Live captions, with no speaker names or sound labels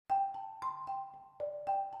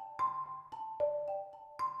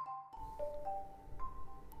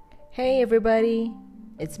Hey everybody,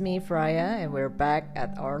 it's me Freya and we're back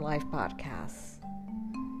at our live podcast.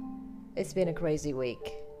 It's been a crazy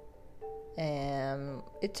week and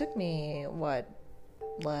it took me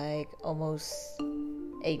almost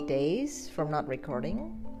 8 days from not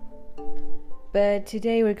recording. But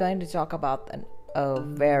today we're going to talk about a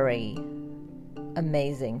very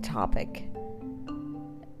amazing topic.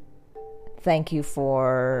 Thank you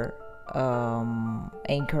for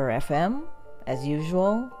Anchor FM as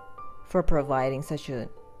usual for providing such an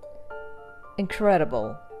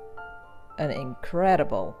incredible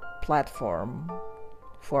platform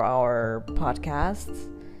for our podcasts.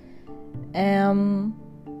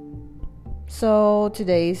 So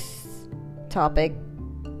today's topic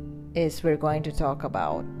is we're going to talk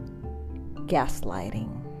about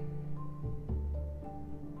gaslighting.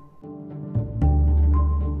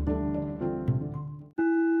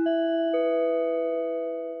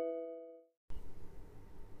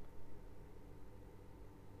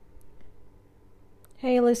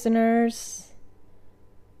 Hey listeners,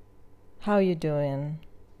 how you doing?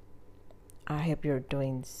 I hope you're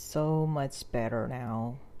doing so much better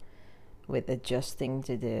now with adjusting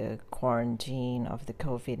to the quarantine of the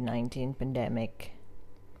COVID-19 pandemic.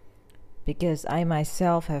 Because I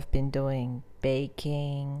myself have been doing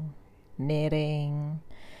baking, knitting,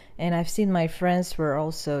 and I've seen my friends were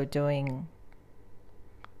also doing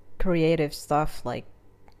creative stuff like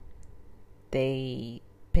they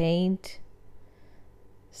paint.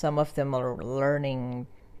 Some of them are learning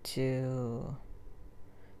to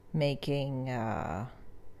making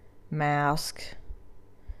mask,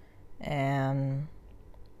 and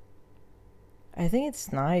I think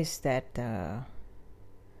it's nice that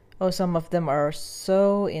some of them are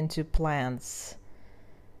so into plants.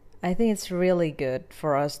 I think it's really good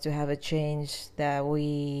for us to have a change that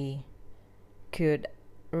we could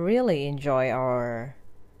really enjoy our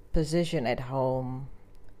position at home,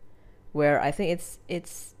 where I think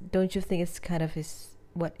it's don't you think it's kind of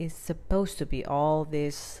what is supposed to be all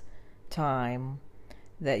this time,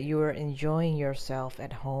 that you're enjoying yourself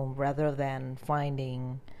at home rather than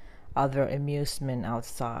finding other amusement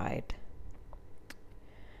outside.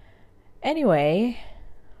 Anyway,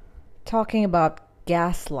 talking about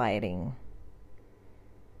gaslighting.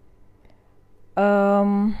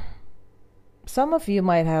 Some of you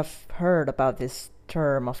might have heard about this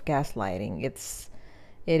term of gaslighting.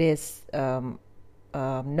 It is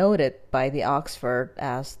noted by the Oxford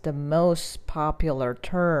as the most popular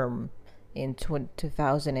term in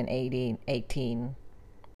 2018.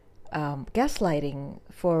 Gaslighting,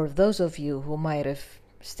 for those of you who might have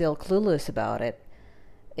still clueless about it,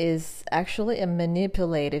 is actually a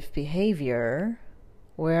manipulative behavior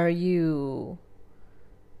where you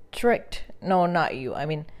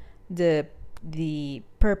the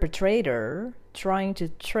perpetrator trying to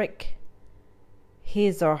trick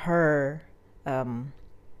his or her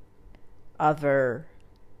other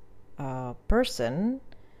person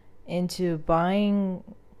into buying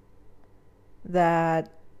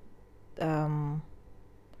that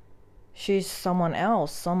she's someone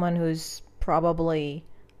else, someone who's probably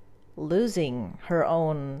losing her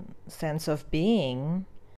own sense of being.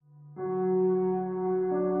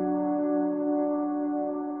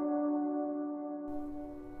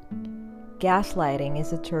 Gaslighting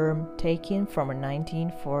is a term taken from a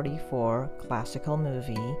 1944 classical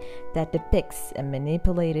movie that depicts a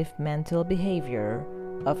manipulative mental behavior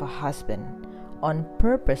of a husband on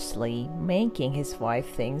purposely making his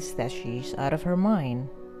wife think that she's out of her mind.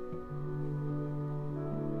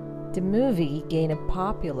 The movie gained a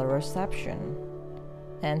popular reception,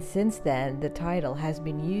 and since then the title has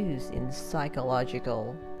been used in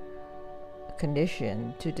psychological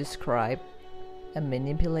condition to describe a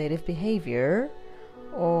manipulative behavior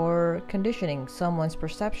or conditioning someone's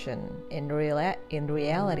perception in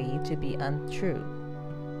reality to be untrue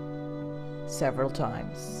several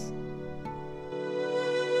times.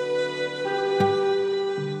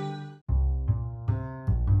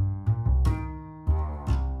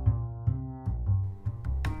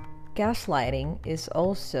 Gaslighting is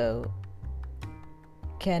also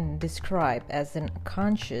can describe as an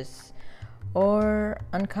conscious or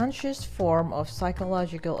unconscious form of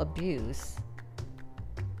psychological abuse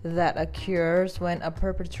that occurs when a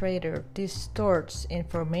perpetrator distorts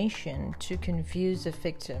information to confuse a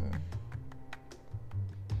victim.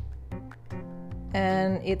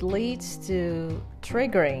 And it leads to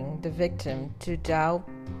triggering the victim to doubt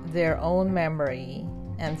their own memory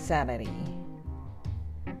and sanity.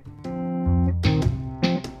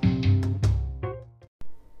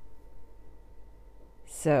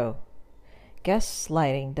 So,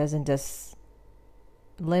 gaslighting doesn't just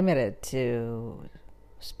limit it to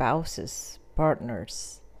spouses,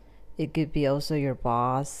 partners. It could be also your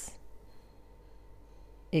boss.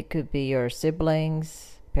 It could be your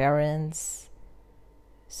siblings, parents.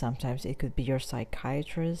 Sometimes it could be your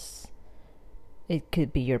psychiatrist. It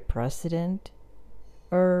could be your president,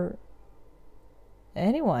 or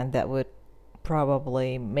anyone that would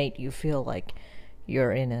probably make you feel like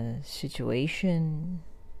you're in a situation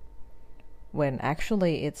when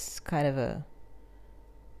actually it's kind of a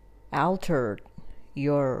altered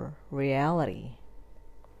your reality.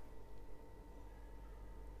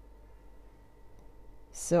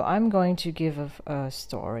 So I'm going to give a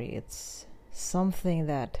story. It's something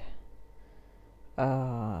that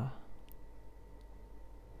uh,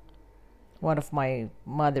 one of my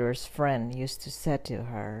mother's friend used to say to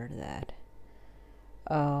her, that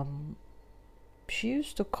um, she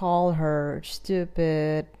used to call her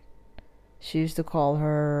stupid. She used to call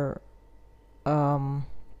her um,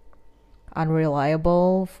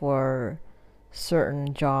 unreliable for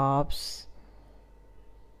certain jobs,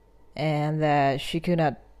 and that she could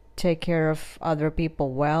not take care of other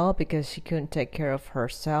people well because she couldn't take care of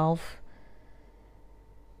herself.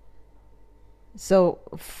 So,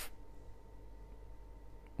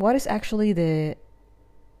 what is actually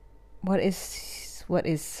what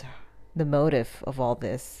is the motive of all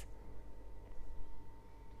this?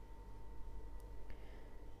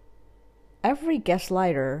 Every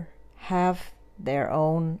gaslighter have their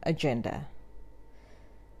own agenda.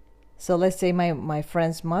 So let's say my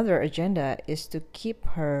friend's mother agenda is to keep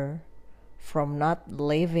her from not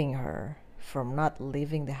leaving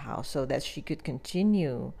the house, so that she could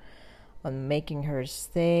continue on making her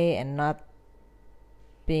stay and not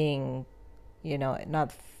being,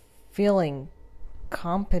 not feeling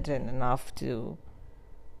competent enough to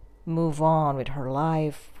move on with her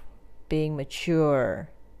life, being mature,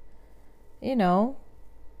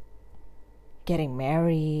 getting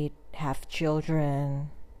married, have children.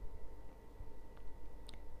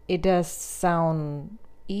 It does sound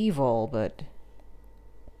evil, but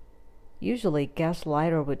usually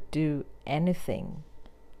gaslighter would do anything.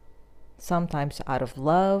 Sometimes out of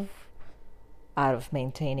love, out of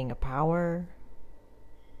maintaining a power.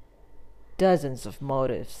 Dozens of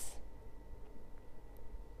motives.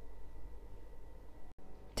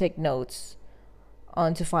 Take notes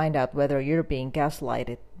on to find out whether you're being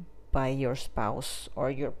gaslighted by your spouse or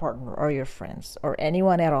your partner or your friends or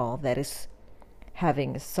anyone at all that is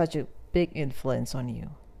having such a big influence on you.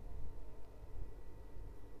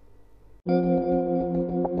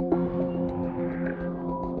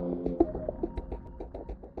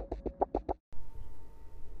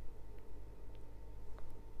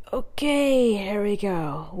 Okay, here we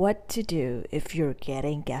go. What to do if you're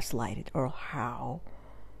getting gaslighted, or how?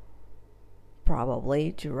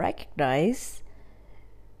 Probably to recognize,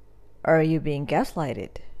 are you being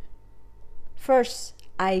gaslighted? First,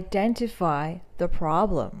 identify the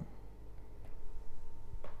problem.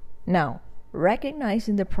 Now,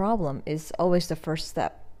 recognizing the problem is always the first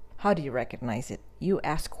step. How do you recognize it? You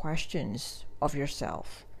ask questions of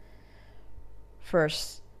yourself.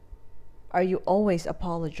 First, are you always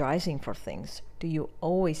apologizing for things? Do you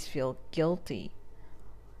always feel guilty?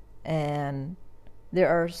 And there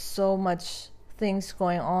are so much things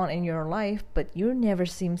going on in your life, but you never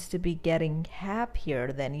seems to be getting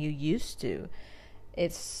happier than you used to.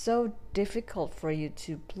 It's so difficult for you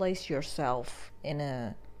to place yourself in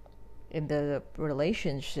the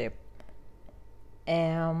relationship.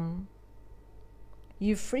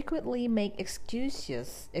 You frequently make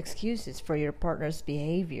excuses for your partner's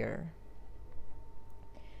behavior.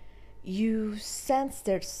 You sense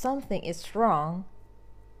that something is wrong,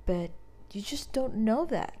 but you just don't know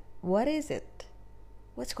that. What is it?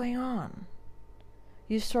 What's going on?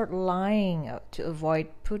 You start lying to avoid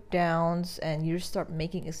put downs, and you start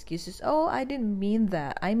making excuses. Oh, I didn't mean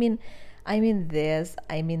that. I mean this,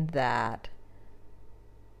 I mean that.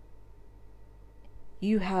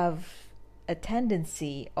 You have a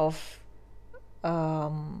tendency of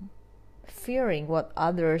fearing what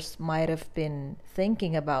others might have been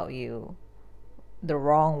thinking about you the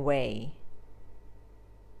wrong way.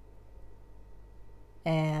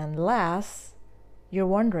 And last, you're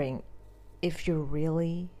wondering if you're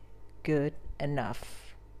really good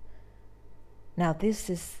enough. Now, this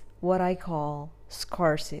is what I call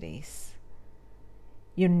scarcities.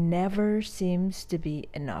 You never seems to be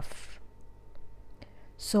enough.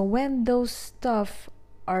 So when those stuff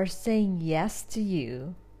are saying yes to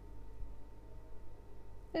you,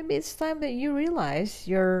 maybe it's time that you realize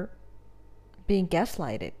you're being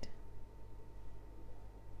gaslighted.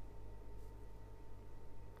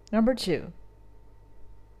 Number 2,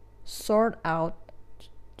 sort out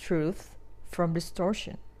truth from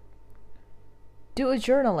distortion. Do a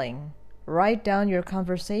journaling. Write down your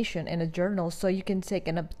conversation in a journal so you can take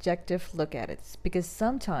an objective look at it. Because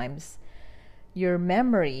sometimes your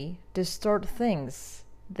memory distort things.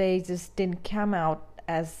 They just didn't come out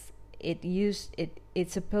as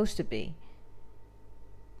it's supposed to be.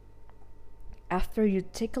 After you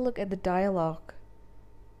take a look at the dialogue,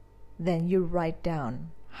 then you write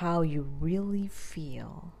down how you really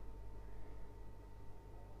feel.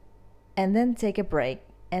 And then take a break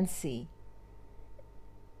and see.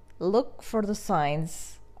 Look for the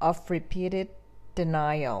signs of repeated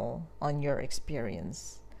denial on your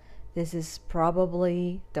experience. This is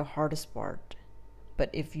probably the hardest part. But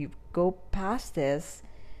if you go past this,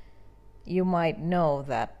 you might know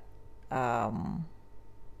that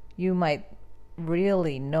you might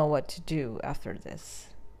really know what to do after this.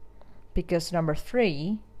 Because number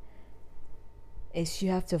 3 is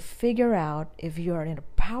you have to figure out if you are in a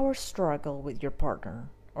power struggle with your partner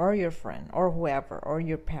or your friend or whoever or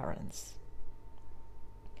your parents.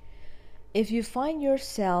 If you find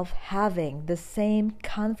yourself having the same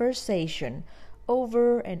conversation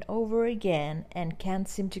over and over again and can't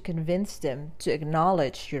seem to convince them to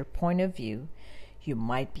acknowledge your point of view, you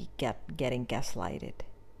might be getting gaslighted.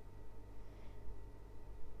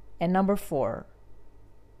 And number 4,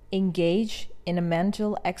 engage in a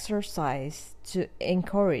mental exercise to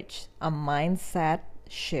encourage a mindset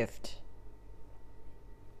shift.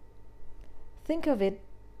 Think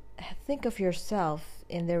of yourself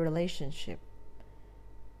in the relationship,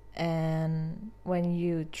 and when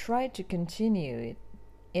you try to continue it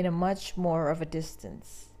in a much more of a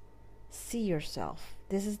distance, see yourself.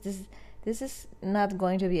 This is not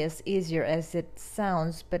going to be as easier as it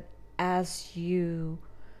sounds, but as you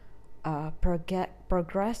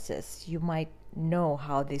progresses, you might know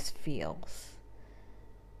how this feels.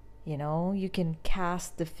 You can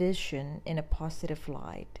cast the vision in a positive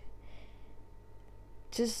light.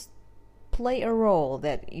 Just play a role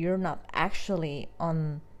that you're not actually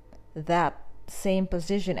on that same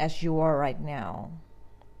position as you are right now.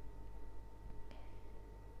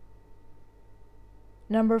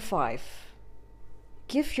 Number 5,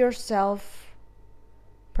 give yourself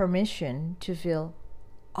permission to feel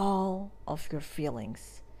all of your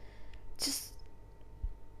feelings. Just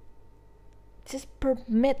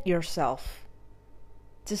permit yourself.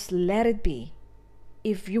 Just let it be.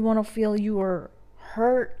 If you want to feel you are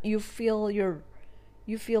hurt, you feel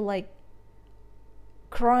like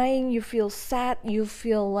crying, you feel sad, you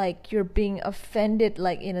feel like you're being offended,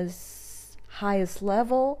 like in a highest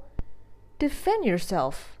level, defend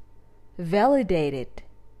yourself. Validate it.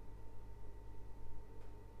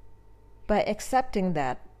 By accepting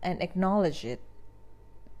that and acknowledge it,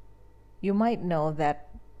 you might know that,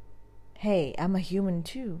 hey, I'm a human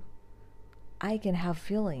too. I can have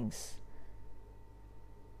feelings.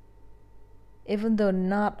 Even though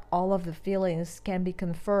not all of the feelings can be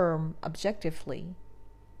confirmed objectively,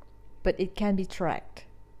 but it can be tracked.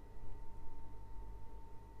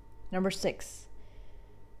 Number 6,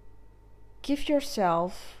 give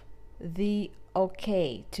yourself the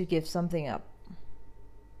okay to give something up.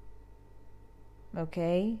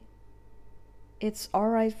 Okay? It's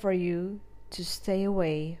alright for you to stay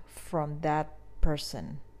away from that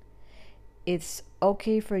person. It's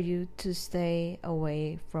okay for you to stay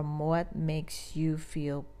away from what makes you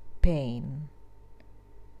feel pain.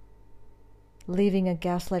 Leaving a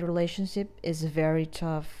gaslight relationship is very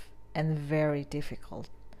tough and very difficult,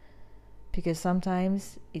 because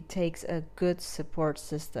sometimes it takes a good support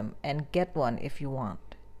system, and get one if you want.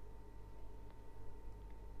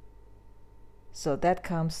 So that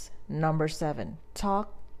comes number 7.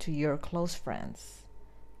 Talk to your close friends.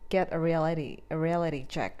 Get a reality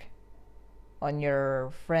check on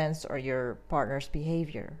your friends or your partner's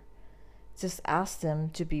behavior. Just ask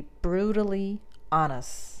them to be brutally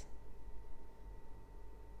honest.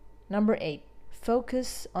 Number 8.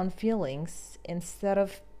 Focus on feelings instead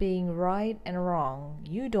of being right and wrong.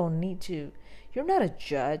 You don't need to. You're not a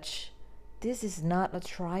judge. This is not a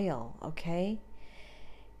trial, okay?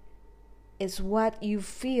 It's what you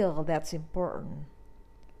feel that's important.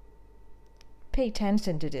 Pay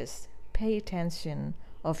attention to this. Pay attention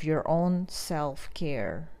of your own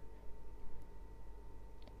self-care.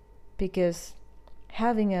 Because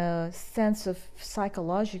having a sense of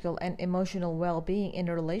psychological and emotional well-being in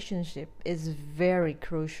a relationship is very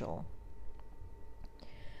crucial.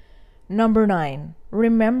 Number 9,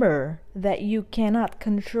 remember that you cannot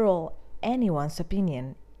control anyone's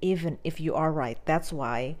opinion, even if you are right. That's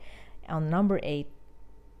why on number 8,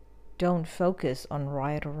 don't focus on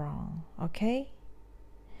right or wrong, okay?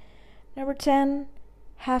 Number 10,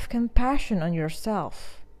 have compassion on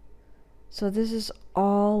yourself. So this is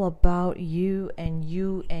all about you and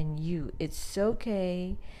you and you. It's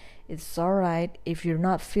okay. It's all right if you're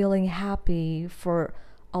not feeling happy for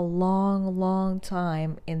a long, long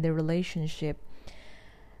time in the relationship.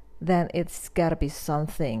 Then it's gotta be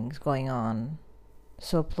something going on.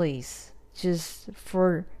 So please, just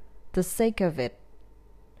for the sake of it,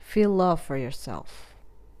 feel love for yourself.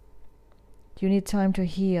 You need time to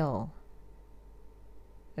heal.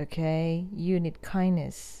 Okay? You need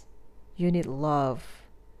kindness. You need love.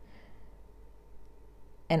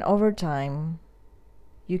 And over time,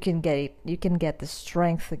 you can get the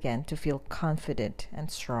strength again to feel confident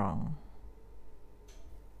and strong.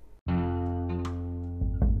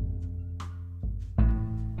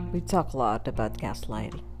 We talk a lot about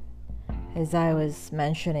gaslighting. As I was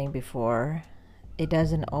mentioning before, it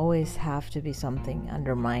doesn't always have to be something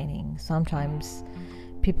undermining. Sometimes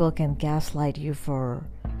people can gaslight you for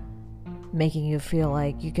making you feel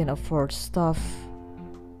like you can afford stuff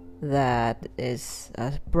that is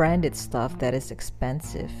branded stuff that is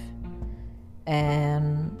expensive,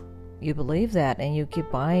 and you believe that, and you keep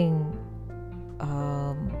buying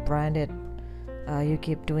branded. You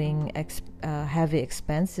keep doing heavy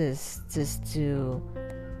expenses just to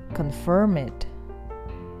confirm it,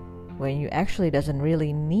 when you actually doesn't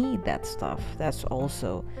really need that stuff. That's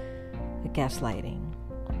also gaslighting.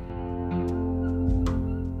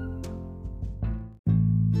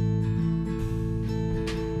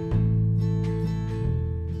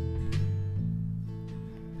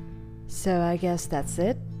 So I guess that's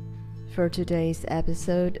it for today's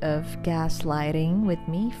episode of Gaslighting with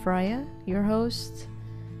me, Freya, your host.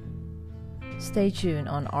 Stay tuned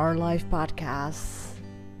on our live podcasts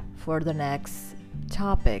for the next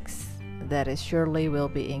topics that is surely will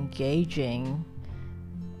be engaging,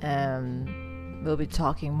 and we'll be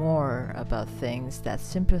talking more about things that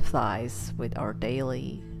sympathize with our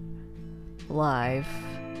daily life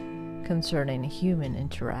concerning human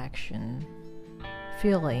interaction,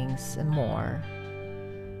 feelings, and more.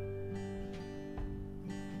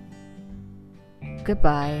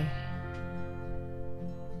 Goodbye.